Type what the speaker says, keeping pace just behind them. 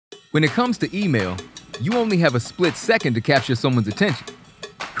When it comes to email, you only have a split second to capture someone's attention.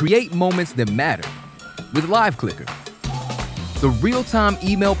 Create moments that matter with Liveclicker, the real-time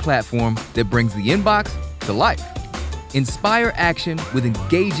email platform that brings the inbox to life. Inspire action with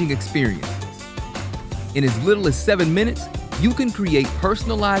engaging experiences. In as little as 7 minutes, you can create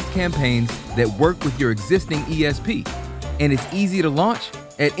personalized campaigns that work with your existing ESP, and it's easy to launch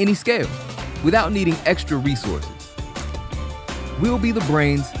at any scale without needing extra resources. We'll be the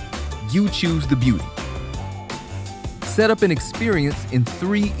brains, you choose the beauty. Set up an experience in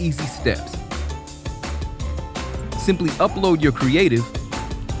 3 easy steps. Simply upload your creative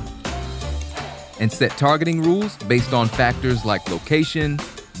and set targeting rules based on factors like location,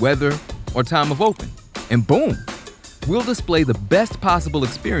 weather, or time of open. And boom, we'll display the best possible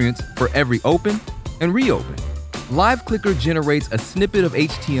experience for every open and reopen. Liveclicker generates a snippet of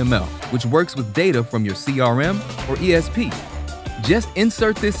HTML, which works with data from your CRM or ESP. Just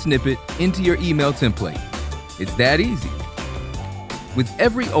insert this snippet into your email template. It's that easy. With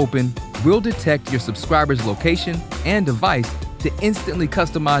every open, we'll detect your subscriber's location and device to instantly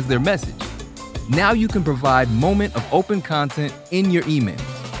customize their message. Now you can provide moment of open content in your emails,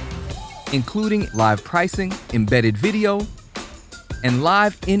 including live pricing, embedded video, and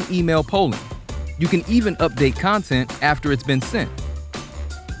live in-email polling. You can even update content after it's been sent.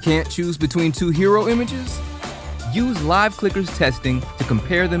 Can't choose between 2 hero images? Use Liveclicker's testing to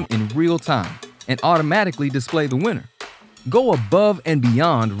compare them in real time and automatically display the winner. Go above and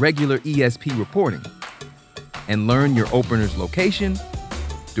beyond regular ESP reporting and learn your opener's location,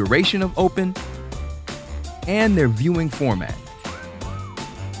 duration of open, and their viewing format.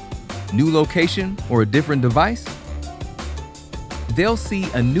 New location or a different device? They'll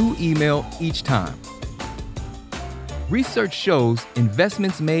see a new email each time. Research shows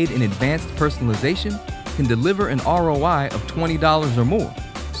investments made in advanced personalization can deliver an ROI of $20 or more,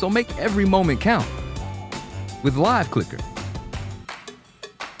 so make every moment count with Liveclicker.